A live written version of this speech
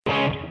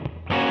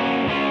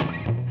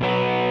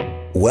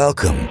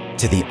Welcome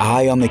to the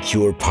Eye on the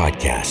Cure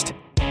podcast,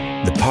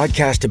 the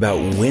podcast about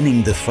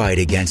winning the fight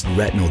against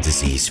retinal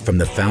disease from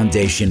the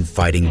Foundation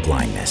Fighting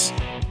Blindness.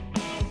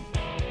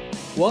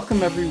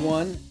 Welcome,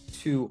 everyone,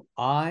 to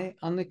Eye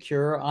on the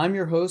Cure. I'm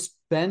your host,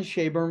 Ben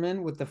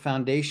Shaberman, with the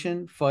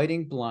Foundation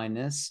Fighting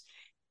Blindness.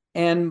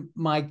 And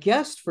my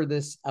guest for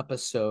this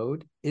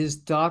episode is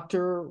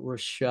Dr.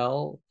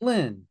 Rachelle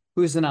Lin,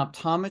 who is an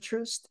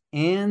optometrist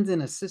and an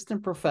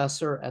assistant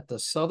professor at the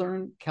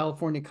Southern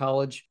California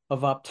College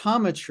of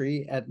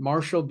Optometry at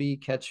Marshall B.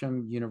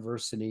 Ketchum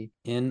University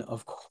in,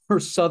 of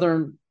course,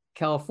 Southern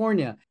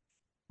California.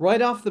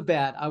 Right off the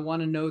bat, I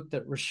want to note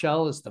that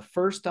Rachelle is the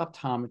first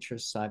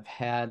optometrist I've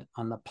had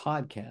on the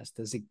podcast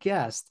as a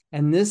guest,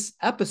 and this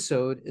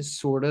episode is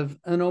sort of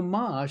an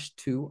homage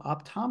to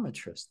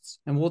optometrists,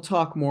 and we'll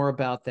talk more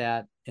about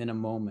that in a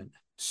moment.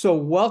 So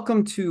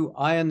welcome to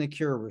Eye on the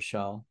Cure,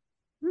 Rachelle.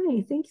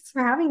 Hi, thanks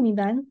for having me,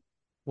 Ben.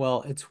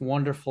 Well, it's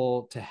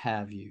wonderful to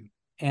have you.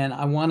 And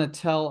I want to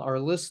tell our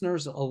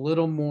listeners a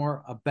little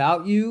more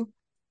about you.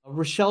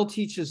 Rachelle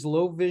teaches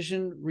low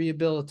vision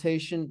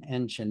rehabilitation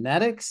and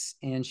genetics,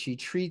 and she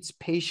treats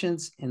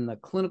patients in the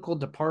clinical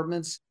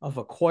departments of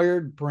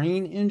acquired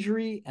brain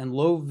injury and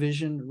low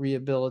vision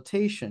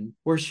rehabilitation,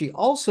 where she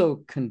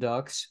also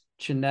conducts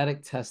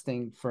genetic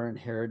testing for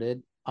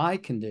inherited eye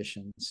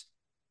conditions.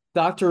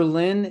 Dr.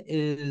 Lin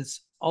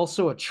is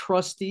also a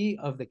trustee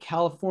of the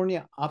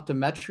California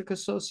Optometric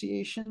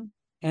Association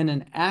and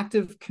an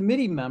active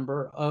committee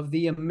member of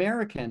the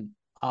American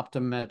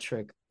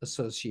Optometric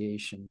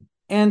Association.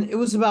 And it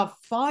was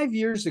about 5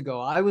 years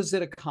ago, I was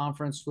at a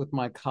conference with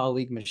my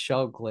colleague,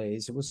 Michelle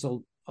Glaze. It was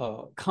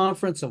a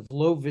conference of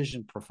low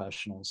vision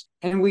professionals.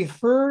 And we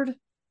heard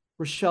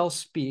Rachelle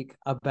speak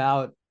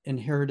about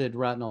inherited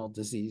retinal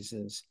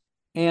diseases.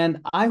 And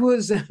I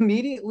was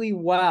immediately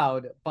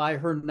wowed by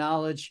her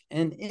knowledge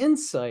and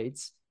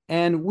insights.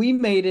 And we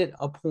made it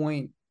a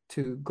point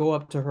to go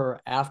up to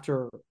her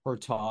after her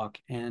talk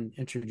and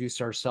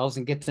introduce ourselves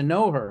and get to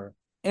know her.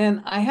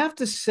 And I have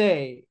to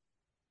say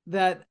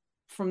that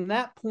from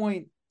that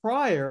point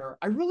prior,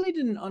 I really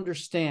didn't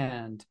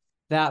understand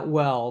that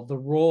well the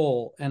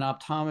role an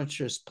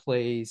optometrist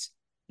plays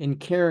in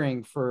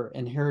caring for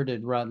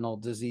inherited retinal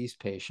disease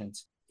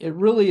patients. It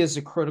really is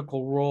a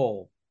critical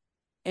role.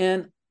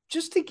 And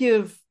just to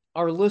give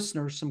our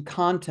listeners some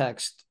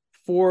context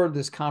for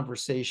this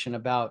conversation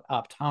about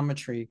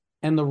optometry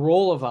and the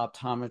role of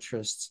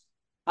optometrists,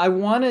 I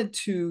wanted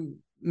to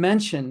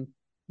mention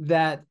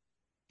that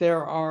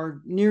there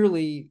are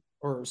nearly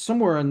or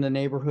somewhere in the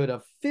neighborhood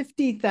of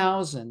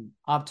 50,000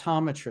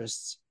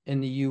 optometrists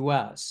in the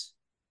US.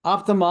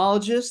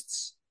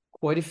 Ophthalmologists,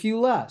 quite a few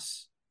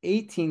less,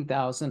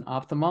 18,000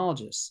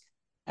 ophthalmologists.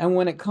 And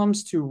when it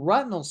comes to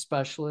retinal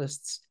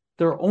specialists,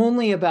 there are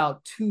only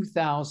about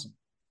 2,000.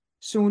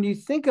 So when you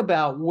think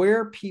about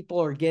where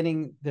people are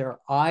getting their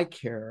eye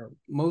care,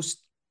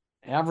 most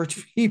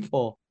average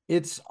people,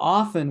 it's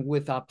often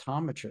with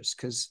optometrists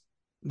because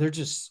they're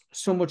just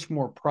so much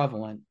more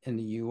prevalent in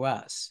the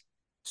US.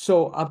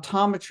 So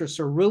optometrists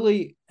are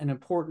really an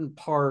important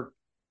part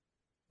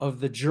of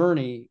the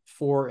journey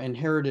for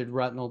inherited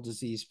retinal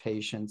disease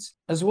patients,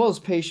 as well as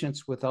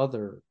patients with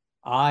other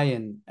eye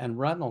and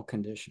retinal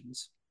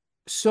conditions.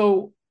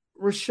 So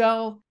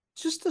Rachelle,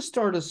 just to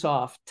start us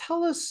off,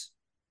 tell us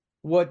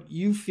what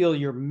you feel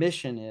your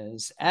mission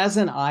is as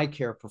an eye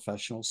care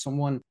professional,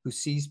 someone who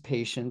sees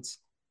patients,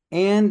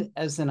 and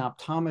as an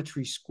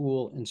optometry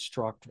school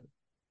instructor.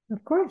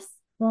 Of course.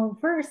 Well,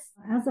 first,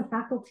 as a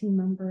faculty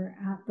member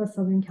at the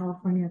Southern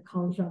California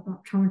College of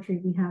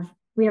Optometry,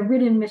 we have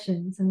written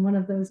missions, and one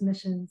of those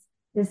missions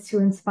is to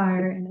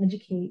inspire and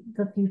educate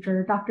the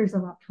future doctors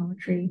of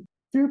optometry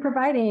through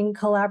providing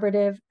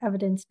collaborative,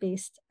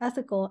 evidence-based,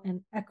 ethical,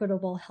 and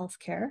equitable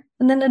healthcare.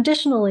 And then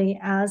additionally,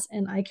 as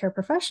an eye care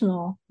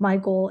professional, my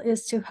goal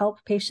is to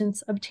help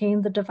patients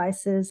obtain the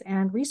devices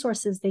and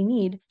resources they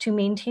need to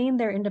maintain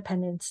their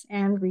independence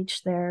and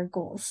reach their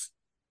goals.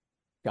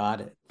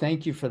 Got it.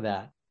 Thank you for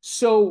that.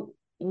 So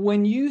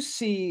when you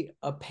see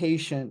a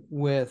patient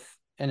with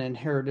an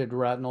inherited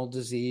retinal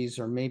disease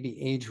or maybe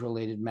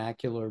age-related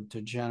macular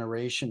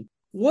degeneration,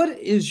 what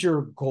is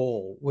your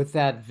goal with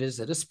that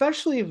visit,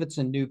 especially if it's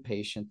a new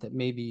patient that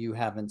maybe you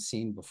haven't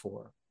seen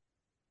before?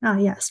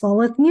 Yes. Well,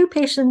 with new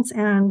patients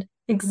and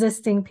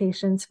existing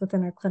patients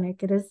within our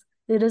clinic, it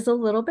is a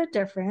little bit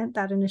different,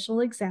 that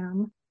initial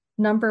exam.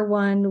 Number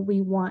one, we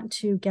want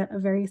to get a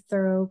very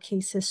thorough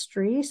case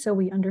history so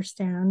we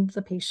understand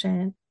the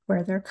patient,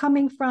 where they're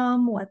coming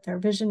from, what their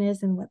vision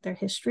is, and what their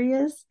history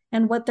is,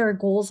 and what their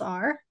goals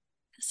are.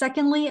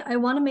 Secondly, I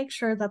want to make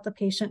sure that the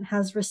patient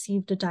has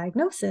received a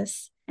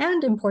diagnosis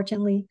and,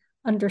 importantly,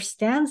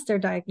 understands their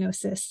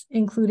diagnosis,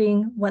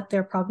 including what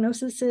their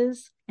prognosis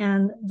is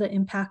and the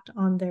impact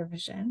on their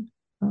vision.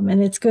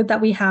 And it's good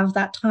that we have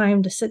that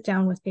time to sit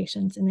down with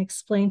patients and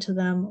explain to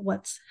them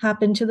what's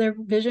happened to their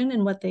vision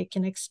and what they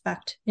can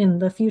expect in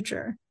the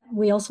future.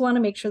 We also want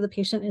to make sure the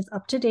patient is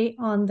up to date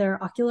on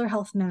their ocular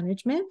health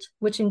management,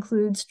 which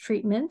includes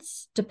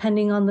treatments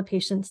depending on the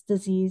patient's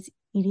disease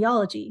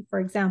etiology. For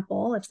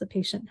example, if the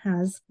patient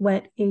has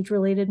wet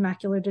age-related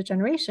macular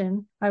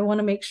degeneration, I want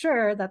to make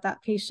sure that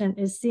that patient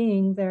is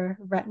seeing their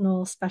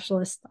retinal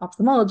specialist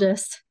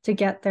ophthalmologist to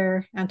get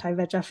their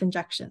anti-VEGF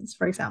injections,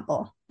 for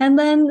example. And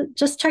then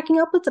just checking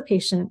up with the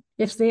patient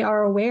if they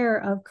are aware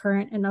of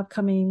current and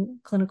upcoming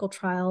clinical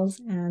trials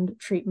and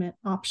treatment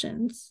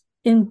options.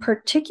 In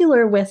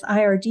particular with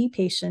IRD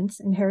patients,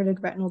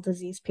 inherited retinal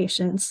disease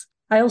patients,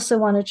 I also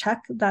want to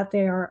check that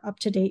they are up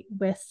to date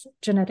with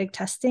genetic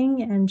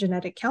testing and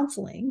genetic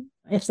counseling.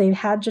 If they've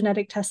had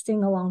genetic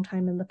testing a long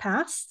time in the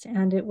past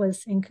and it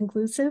was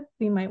inconclusive,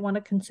 we might want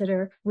to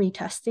consider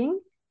retesting.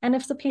 And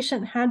if the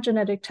patient had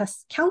genetic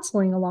test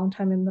counseling a long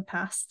time in the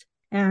past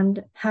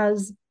and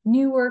has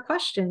newer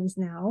questions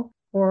now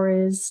or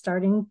is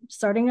starting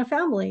a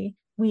family,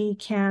 we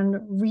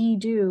can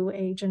redo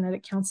a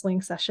genetic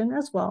counseling session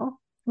as well.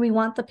 We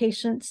want the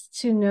patients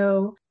to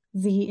know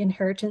the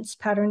inheritance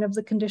pattern of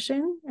the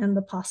condition and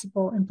the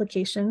possible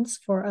implications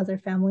for other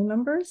family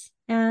members.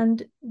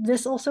 And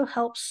this also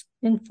helps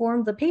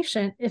inform the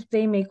patient if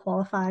they may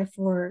qualify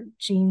for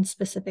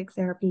gene-specific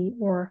therapy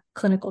or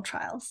clinical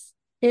trials.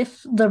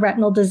 If the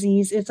retinal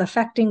disease is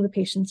affecting the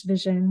patient's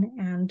vision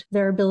and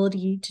their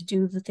ability to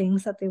do the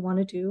things that they want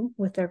to do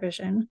with their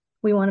vision,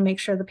 we want to make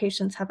sure the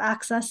patients have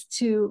access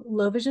to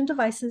low vision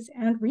devices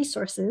and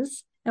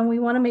resources. And we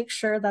want to make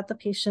sure that the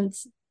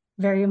patients,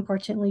 very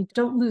importantly,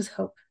 don't lose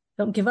hope.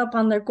 Don't give up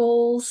on their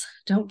goals.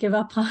 Don't give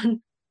up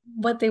on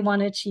what they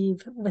want to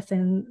achieve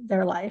within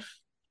their life.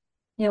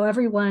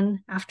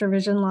 Everyone after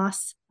vision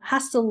loss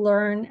has to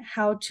learn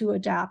how to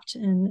adapt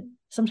and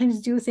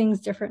sometimes do things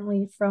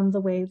differently from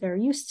the way they're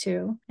used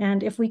to.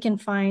 And if we can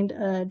find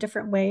a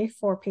different way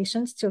for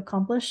patients to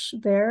accomplish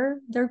their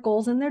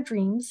goals and their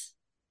dreams,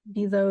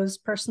 be those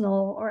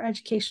personal or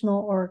educational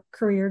or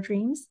career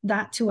dreams,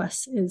 that to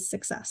us is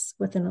success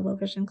within a low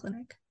vision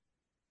clinic.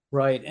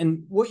 Right.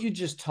 And what you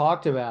just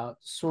talked about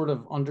sort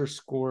of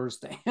underscores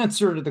the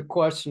answer to the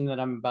question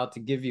that I'm about to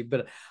give you,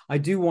 but I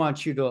do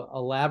want you to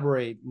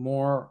elaborate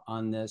more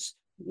on this.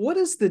 What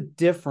is the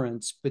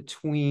difference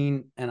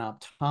between an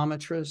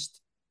optometrist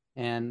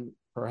and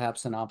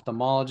perhaps an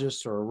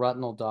ophthalmologist or a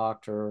retinal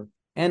doctor?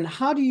 And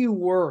how do you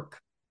work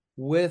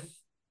with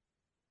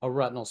a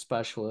retinal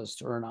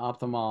specialist or an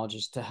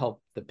ophthalmologist to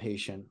help the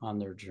patient on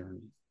their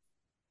journey?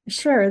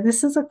 Sure,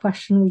 this is a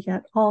question we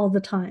get all the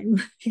time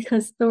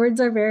because the words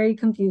are very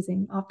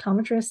confusing,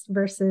 optometrist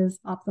versus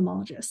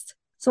ophthalmologist.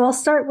 So I'll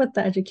start with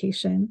the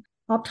education.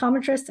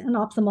 Optometrists and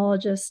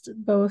ophthalmologists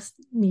both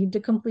need to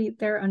complete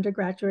their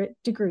undergraduate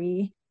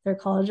degree, their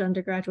college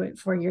undergraduate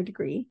 4-year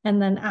degree.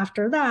 And then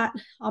after that,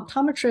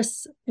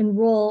 optometrists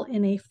enroll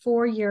in a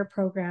 4-year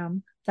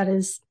program that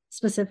is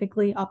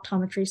specifically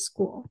optometry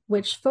school,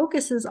 which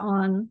focuses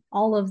on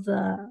all of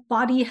the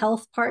body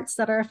health parts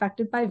that are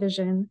affected by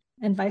vision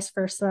and vice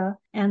versa,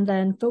 and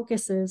then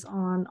focuses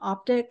on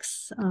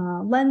optics,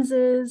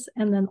 lenses,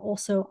 and then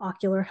also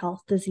ocular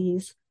health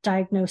disease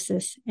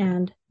diagnosis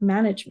and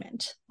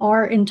management.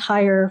 Our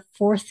entire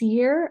 4th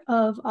year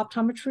of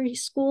optometry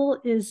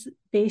school is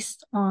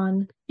based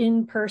on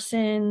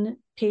in-person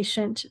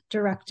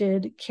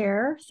patient-directed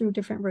care through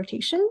different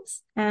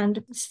rotations,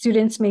 and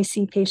students may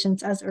see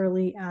patients as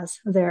early as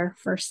their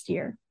 1st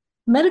year.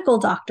 Medical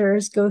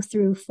doctors go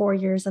through 4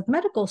 years of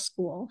medical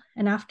school,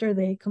 and after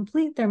they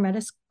complete their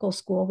medical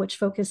school, which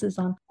focuses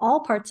on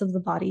all parts of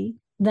the body,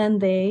 then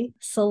they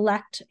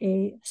select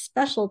a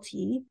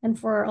specialty. And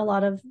for a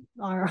lot of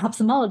our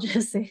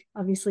ophthalmologists, they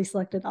obviously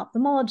selected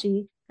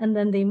ophthalmology, and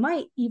then they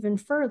might even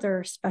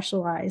further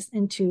specialize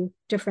into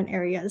different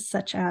areas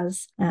such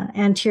as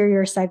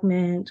anterior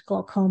segment,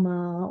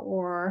 glaucoma,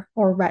 or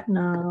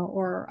retina,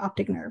 or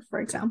optic nerve, for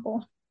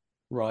example.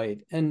 Right.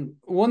 And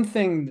one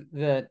thing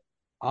that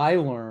I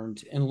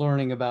learned in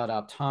learning about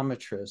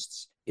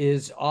optometrists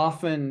is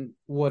often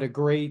what a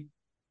great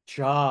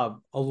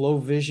job a low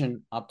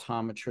vision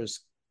optometrist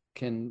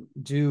can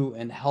do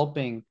in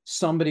helping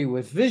somebody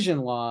with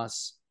vision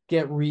loss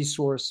get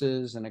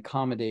resources and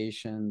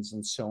accommodations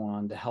and so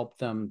on to help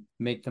them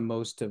make the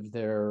most of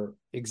their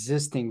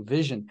existing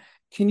vision.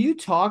 Can you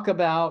talk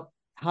about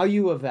how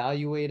you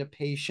evaluate a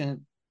patient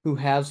who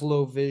has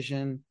low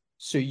vision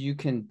so you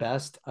can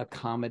best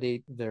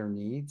accommodate their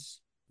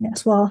needs?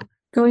 Yes, well,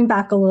 going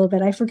back a little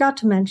bit, I forgot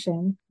to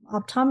mention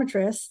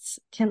optometrists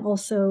can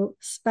also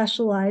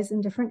specialize in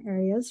different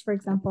areas. For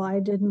example, I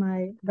did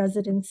my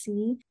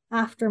residency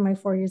after my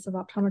 4 years of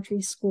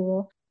optometry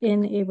school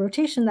in a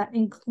rotation that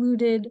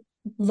included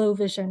low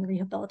vision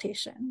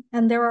rehabilitation.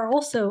 And there are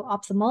also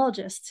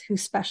ophthalmologists who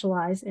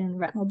specialize in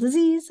retinal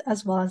disease,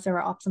 as well as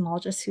there are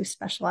ophthalmologists who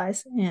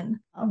specialize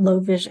in low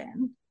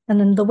vision. And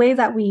then the way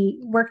that we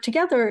work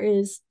together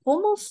is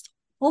almost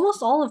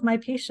all of my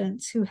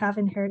patients who have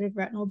inherited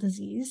retinal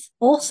disease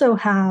also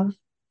have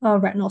a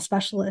retinal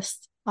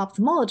specialist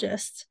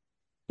ophthalmologist,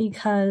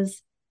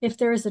 because if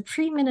there is a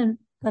treatment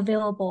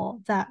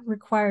available that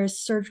requires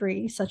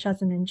surgery, such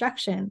as an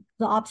injection,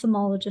 the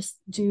ophthalmologists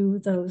do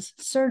those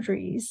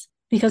surgeries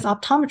because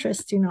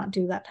optometrists do not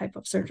do that type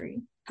of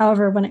surgery.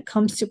 However, when it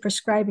comes to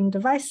prescribing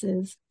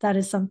devices, that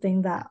is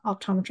something that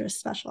optometrists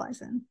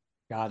specialize in.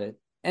 Got it.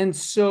 And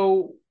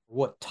so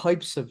what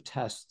types of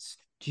tests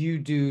do you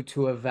do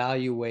to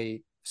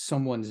evaluate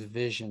someone's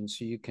vision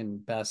so you can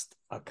best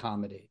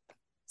accommodate?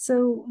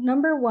 So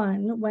number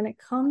one, when it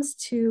comes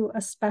to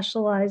a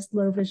specialized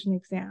low vision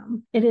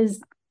exam, it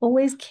is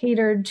always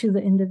catered to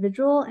the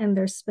individual and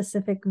their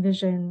specific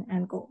vision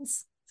and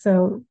goals.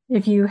 So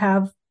if you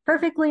have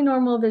perfectly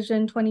normal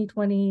vision,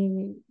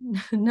 20/20,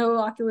 no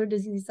ocular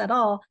disease at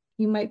all,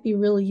 you might be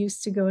really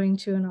used to going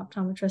to an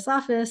optometrist's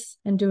office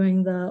and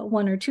doing the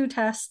 1 or 2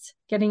 tests,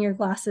 getting your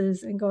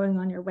glasses and going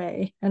on your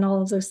way. And all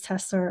of those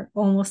tests are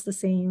almost the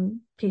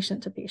same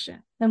patient to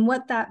patient. And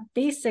what that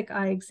basic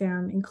eye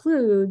exam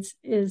includes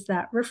is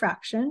that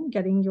refraction,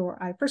 getting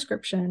your eye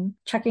prescription,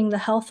 checking the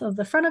health of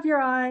the front of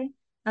your eye,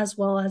 as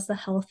well as the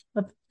health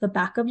of the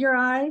back of your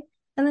eye,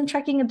 and then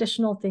checking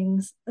additional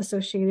things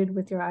associated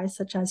with your eyes,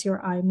 such as your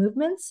eye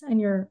movements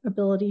and your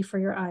ability for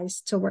your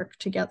eyes to work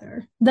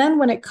together. Then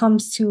when it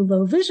comes to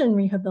low vision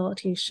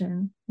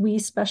rehabilitation, we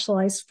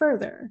specialize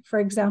further. For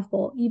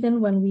example, even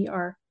when we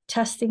are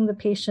testing the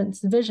patient's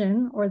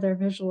vision or their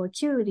visual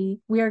acuity,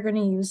 we are going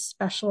to use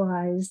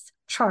specialized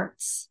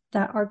charts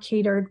that are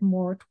catered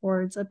more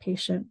towards a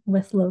patient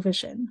with low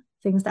vision,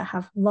 things that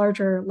have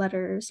larger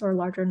letters or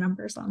larger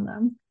numbers on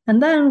them.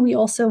 And then we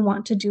also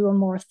want to do a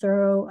more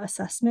thorough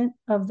assessment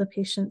of the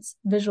patient's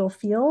visual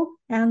field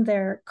and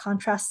their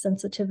contrast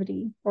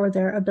sensitivity, or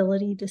their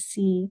ability to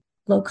see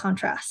low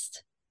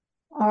contrast.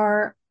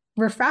 Our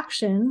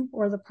refraction,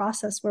 or the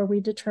process where we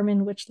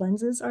determine which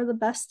lenses are the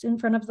best in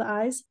front of the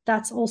eyes,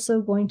 that's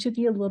also going to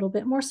be a little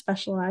bit more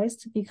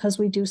specialized because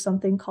we do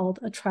something called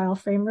a trial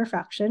frame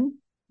refraction.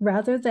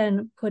 Rather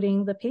than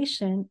putting the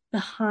patient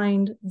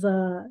behind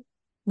the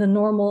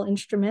normal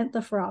instrument, the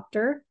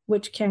phoropter,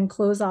 which can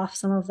close off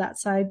some of that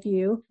side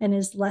view and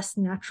is less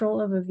natural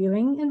of a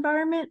viewing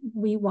environment,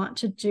 we want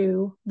to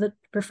do the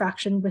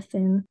refraction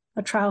within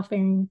a trial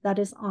frame that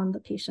is on the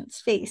patient's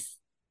face.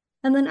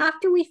 And then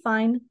after we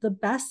find the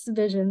best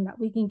vision that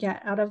we can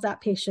get out of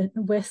that patient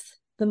with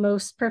the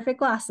most perfect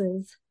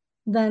glasses,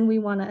 then we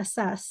want to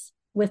assess,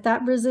 with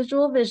that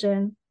residual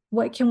vision,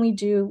 what can we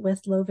do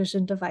with low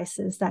vision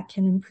devices that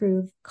can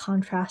improve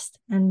contrast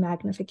and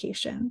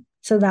magnification?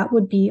 So that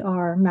would be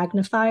our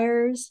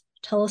magnifiers,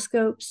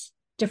 telescopes,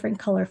 different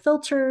color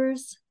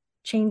filters,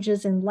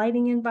 changes in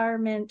lighting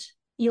environment,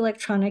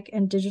 electronic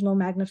and digital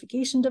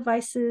magnification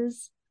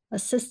devices,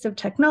 assistive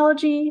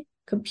technology,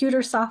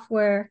 computer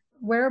software,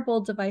 wearable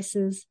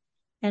devices,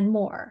 and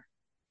more.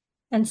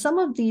 And some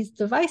of these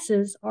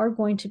devices are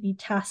going to be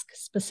task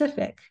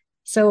specific.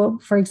 So,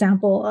 for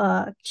example,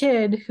 a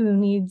kid who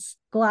needs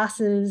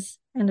glasses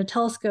and a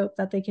telescope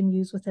that they can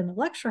use within a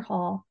lecture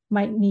hall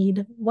might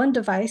need one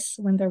device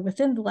when they're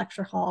within the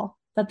lecture hall,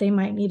 but they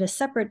might need a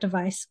separate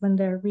device when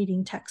they're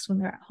reading text when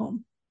they're at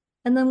home.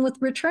 And then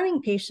with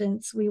returning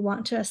patients, we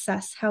want to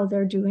assess how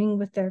they're doing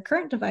with their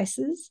current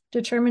devices,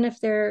 determine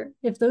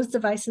if those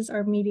devices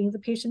are meeting the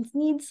patient's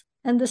needs,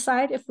 and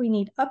decide if we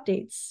need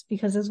updates,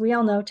 because as we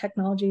all know,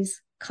 technology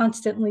is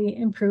constantly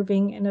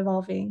improving and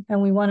evolving,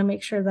 and we want to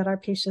make sure that our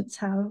patients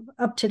have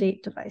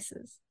up-to-date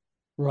devices.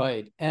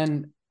 Right.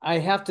 And I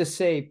have to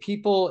say,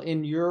 people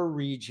in your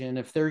region,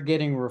 if they're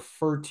getting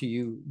referred to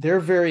you,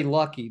 they're very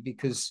lucky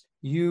because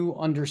you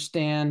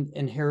understand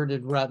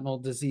inherited retinal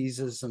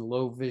diseases and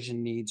low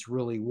vision needs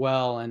really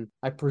well. And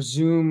I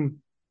presume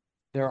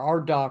there are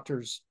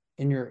doctors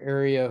in your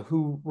area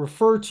who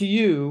refer to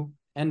you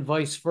and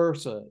vice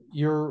versa.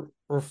 You're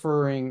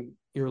referring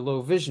your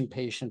low vision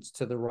patients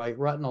to the right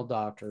retinal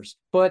doctors.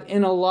 But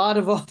in a lot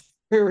of other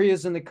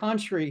areas in the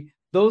country,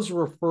 those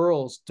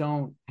referrals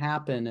don't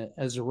happen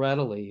as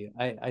readily.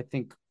 I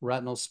think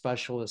retinal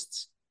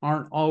specialists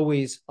aren't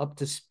always up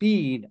to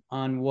speed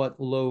on what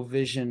low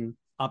vision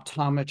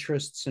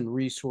optometrists and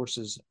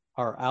resources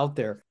are out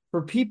there.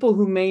 For people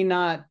who may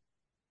not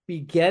be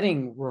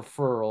getting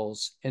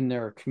referrals in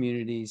their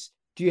communities,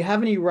 do you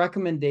have any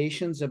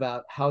recommendations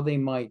about how they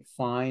might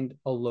find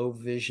a low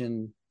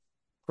vision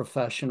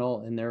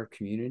professional in their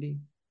community?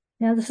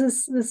 Yeah, this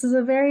is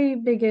a very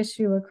big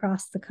issue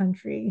across the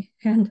country.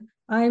 And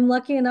I'm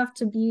lucky enough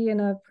to be in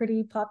a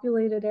pretty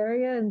populated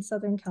area in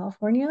Southern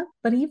California.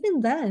 But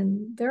even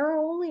then, there are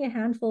only a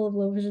handful of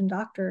low vision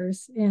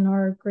doctors in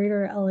our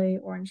greater LA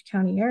Orange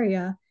County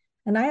area.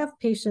 And I have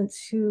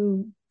patients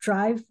who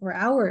drive for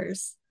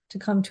hours to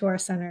come to our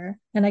center.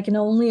 And I can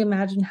only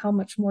imagine how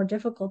much more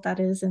difficult that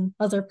is in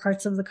other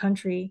parts of the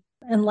country.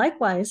 And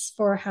likewise,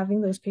 for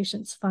having those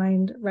patients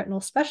find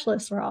retinal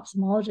specialists or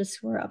ophthalmologists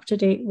who are up to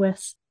date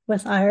with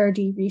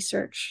IRD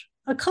research.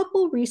 A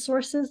couple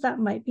resources that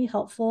might be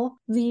helpful.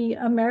 The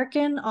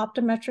American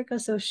Optometric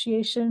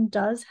Association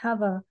does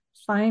have a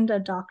find a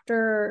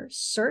doctor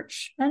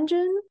search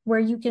engine where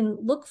you can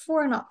look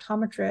for an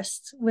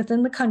optometrist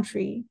within the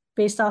country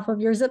based off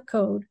of your zip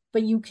code,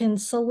 but you can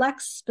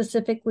select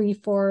specifically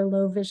for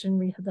low vision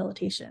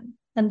rehabilitation.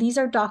 And these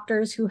are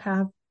doctors who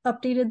have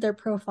updated their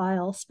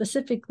profile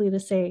specifically to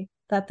say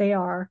that they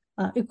are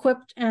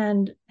equipped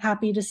and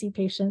happy to see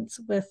patients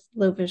with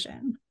low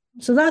vision.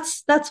 So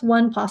that's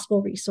one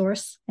possible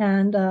resource.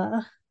 And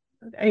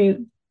I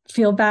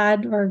feel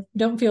bad or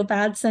don't feel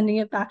bad sending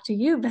it back to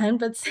you, Ben,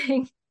 but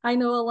saying I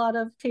know a lot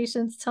of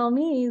patients tell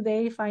me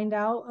they find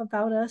out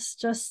about us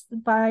just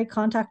by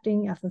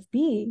contacting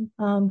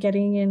FFB,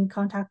 getting in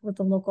contact with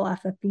the local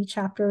FFB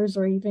chapters,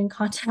 or even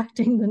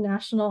contacting the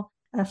national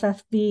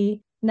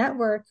FFB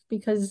network,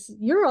 because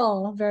you're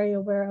all very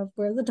aware of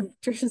where the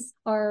doctors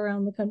are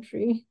around the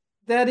country.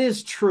 That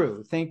is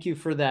true. Thank you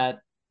for that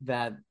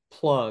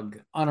plug.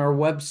 On our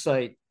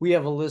website, we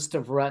have a list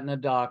of retina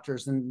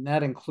doctors, and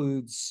that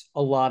includes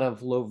a lot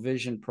of low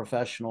vision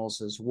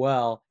professionals as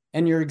well.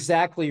 And you're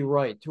exactly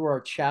right. Through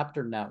our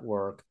chapter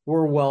network,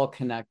 we're well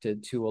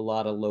connected to a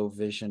lot of low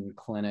vision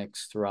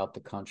clinics throughout the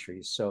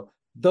country. So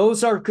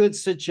those are good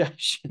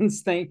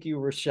suggestions. Thank you,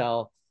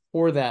 Rachelle,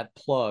 for that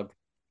plug.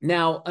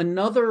 Now,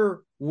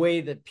 another way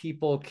that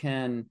people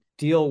can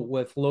deal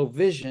with low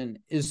vision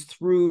is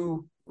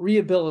through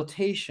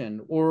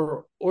rehabilitation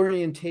or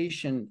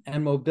orientation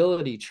and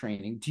mobility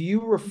training. Do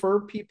you refer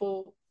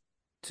people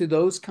to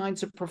those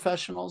kinds of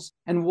professionals?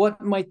 And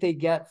what might they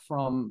get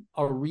from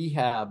a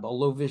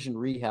low vision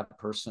rehab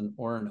person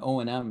or an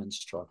O&M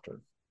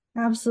instructor?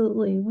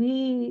 Absolutely.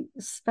 We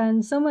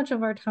spend so much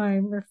of our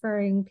time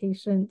referring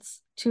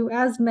patients to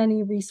as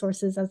many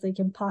resources as they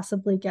can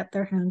possibly get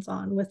their hands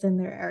on within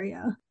their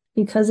area.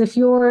 Because if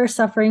you're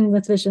suffering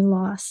with vision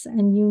loss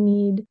and you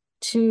need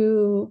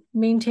to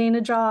maintain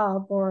a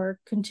job or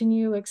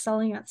continue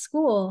excelling at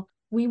school,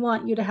 we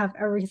want you to have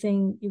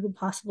everything you could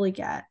possibly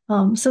get.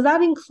 So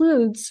that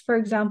includes, for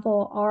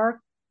example,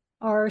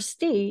 our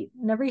state,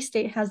 and every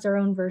state has their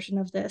own version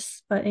of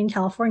this, but in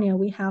California,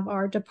 we have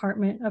our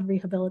Department of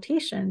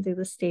Rehabilitation through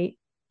the state.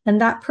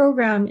 And that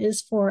program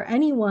is for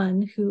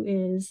anyone who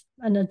is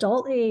an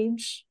adult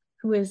age,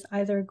 who is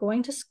either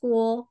going to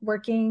school,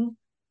 working,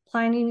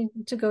 planning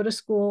to go to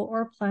school,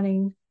 or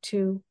planning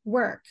to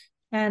work.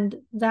 And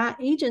that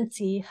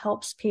agency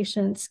helps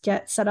patients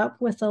get set up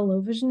with a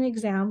low vision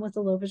exam with a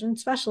low vision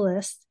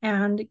specialist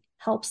and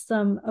helps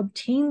them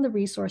obtain the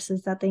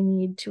resources that they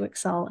need to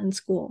excel in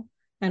school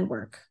and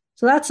work.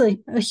 So that's a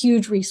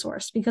huge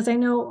resource, because I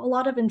know a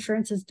lot of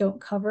insurances don't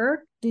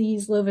cover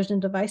these low vision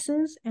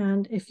devices.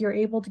 And if you're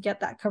able to get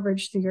that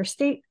coverage through your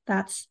state,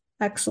 that's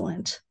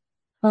excellent.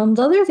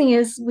 The other thing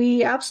is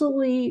we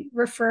absolutely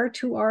refer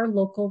to our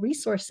local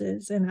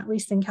resources. And at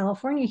least in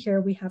California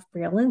here, we have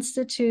Braille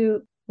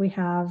Institute, we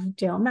have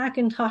Dale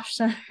McIntosh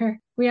Center,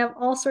 we have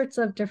all sorts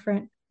of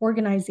different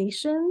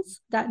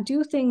organizations that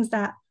do things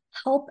that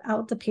help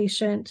out the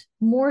patient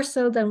more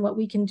so than what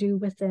we can do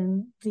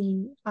within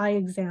the eye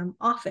exam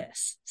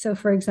office. So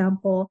for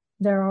example,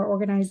 there are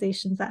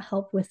organizations that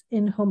help with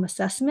in-home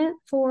assessment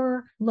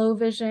for low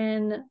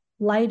vision,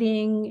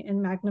 lighting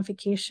and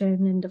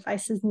magnification and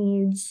devices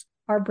needs.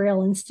 Our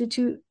Braille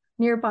Institute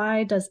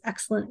nearby does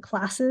excellent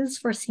classes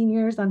for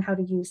seniors on how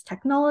to use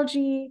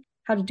technology,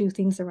 how to do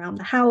things around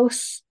the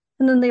house.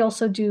 And then they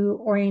also do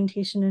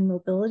orientation and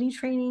mobility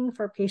training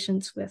for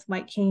patients with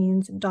white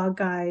canes and dog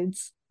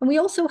guides. And we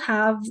also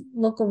have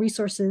local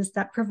resources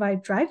that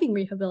provide driving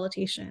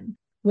rehabilitation,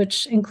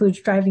 which includes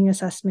driving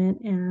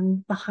assessment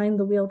and behind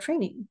the wheel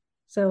training.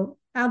 So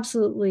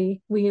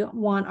absolutely, we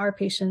want our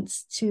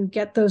patients to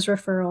get those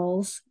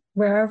referrals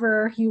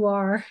wherever you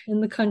are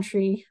in the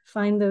country.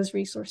 Find those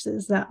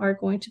resources that are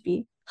going to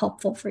be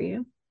helpful for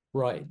you.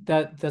 Right.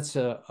 That's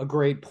a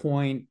great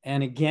point.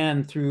 And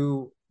again,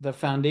 through the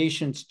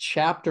foundation's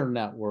chapter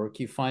network,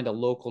 you find a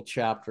local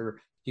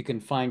chapter. You can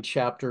find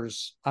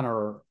chapters on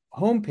our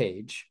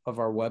homepage of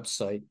our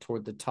website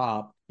toward the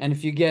top. And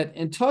if you get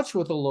in touch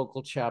with a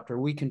local chapter,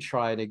 we can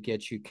try to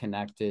get you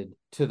connected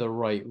to the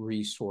right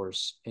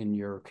resource in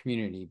your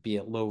community, be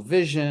it low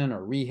vision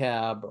or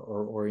rehab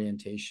or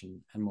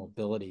orientation and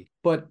mobility.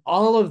 But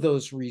all of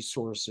those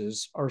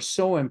resources are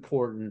so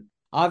important.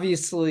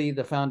 Obviously,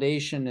 the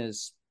foundation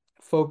is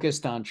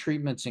focused on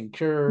treatments and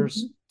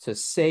cures to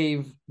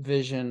save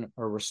vision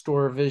or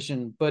restore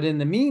vision. But in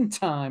the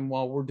meantime,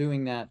 while we're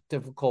doing that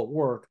difficult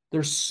work,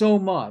 there's so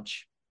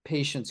much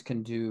patients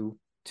can do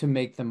to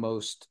make the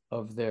most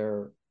of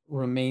their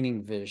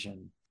remaining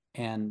vision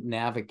and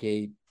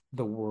navigate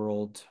the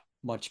world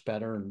much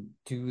better and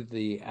do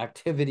the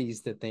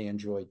activities that they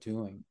enjoy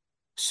doing.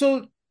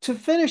 So to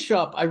finish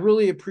up, I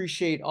really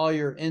appreciate all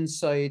your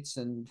insights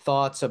and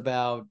thoughts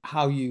about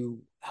how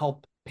you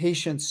help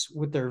patients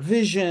with their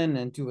vision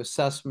and do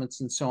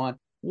assessments and so on.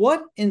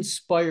 What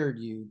inspired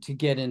you to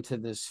get into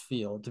this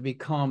field, to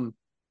become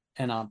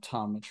an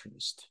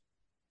optometrist?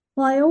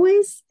 Well, I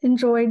always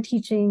enjoyed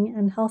teaching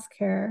and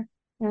healthcare.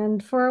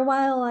 And for a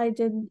while, I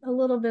did a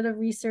little bit of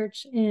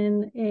research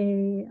in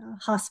a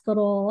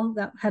hospital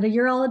that had a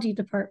urology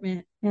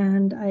department.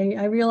 And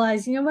I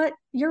realized, you know what?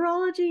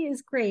 Urology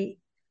is great,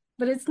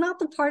 but it's not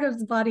the part of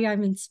the body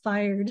I'm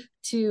inspired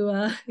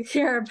to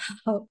care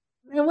about.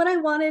 And what I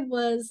wanted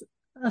was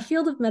a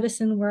field of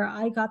medicine where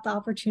I got the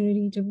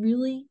opportunity to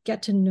really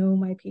get to know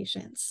my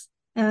patients.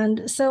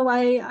 And so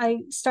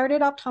I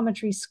started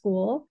optometry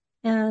school,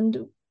 and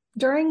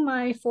during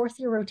my fourth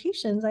year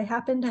rotations, I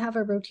happened to have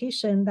a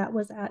rotation that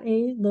was at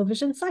a low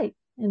vision site.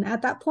 And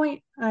at that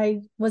point,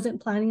 I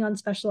wasn't planning on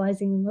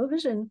specializing in low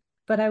vision,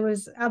 but I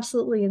was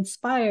absolutely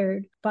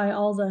inspired by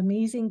all the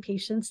amazing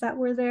patients that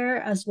were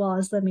there, as well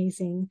as the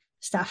amazing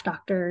staff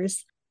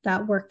doctors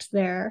that worked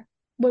there.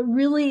 What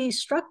really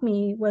struck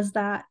me was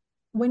that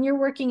when you're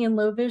working in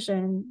low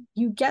vision,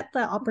 you get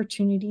the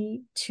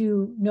opportunity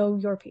to know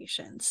your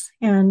patients.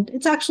 And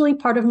it's actually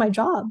part of my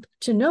job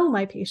to know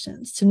my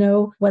patients, to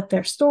know what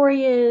their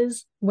story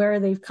is, where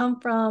they've come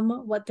from,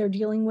 what they're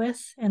dealing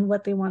with, and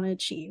what they want to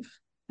achieve.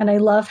 And I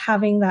love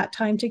having that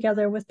time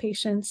together with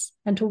patients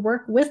and to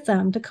work with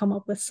them to come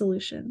up with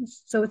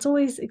solutions. So it's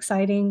always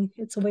exciting.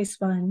 It's always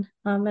fun.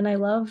 And I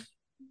love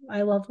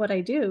what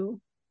I do.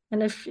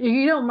 And if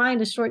you don't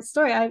mind a short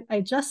story,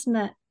 I just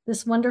met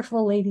this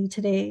wonderful lady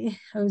today.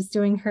 I was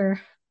doing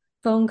her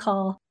phone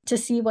call to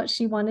see what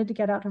she wanted to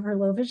get out of her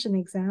low vision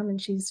exam.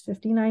 And she's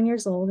 59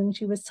 years old. And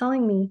she was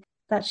telling me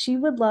that she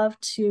would love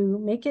to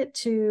make it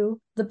to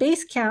the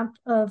base camp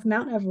of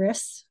Mount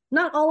Everest,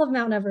 not all of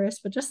Mount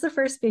Everest, but just the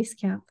first base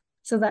camp,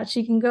 so that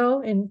she can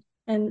go and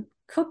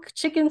cook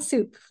chicken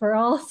soup for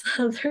all the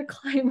other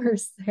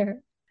climbers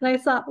there. And I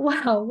thought,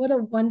 wow, what a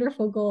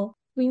wonderful goal.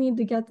 We need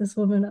to get this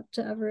woman up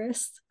to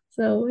Everest.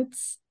 So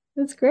it's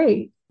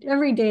great.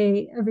 Every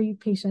day, every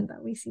patient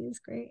that we see is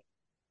great.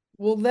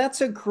 Well,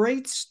 that's a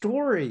great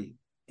story.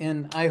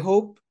 And I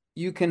hope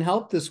you can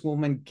help this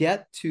woman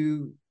get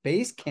to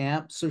base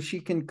camp so she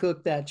can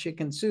cook that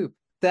chicken soup.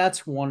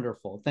 That's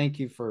wonderful. Thank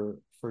you for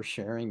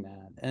sharing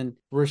that. And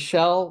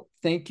Rachelle,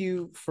 thank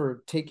you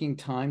for taking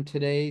time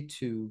today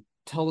to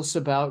tell us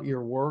about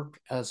your work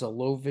as a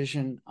low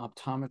vision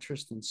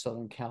optometrist in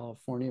Southern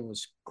California. It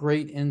was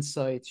great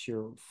insights.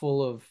 You're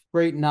full of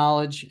great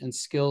knowledge and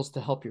skills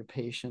to help your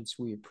patients.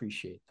 We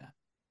appreciate that.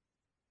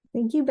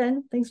 Thank you,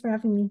 Ben. Thanks for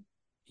having me.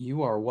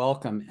 You are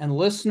welcome. And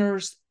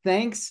listeners,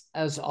 thanks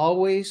as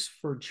always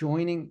for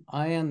joining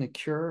Eye on the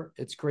Cure.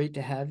 It's great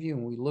to have you,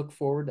 and we look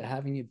forward to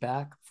having you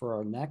back for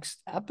our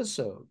next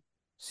episode.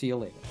 See you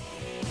later.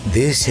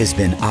 This has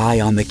been Eye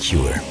on the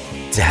Cure.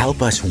 To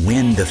help us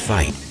win the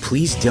fight,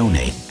 please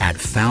donate at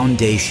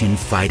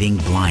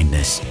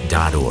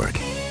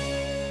foundationfightingblindness.org.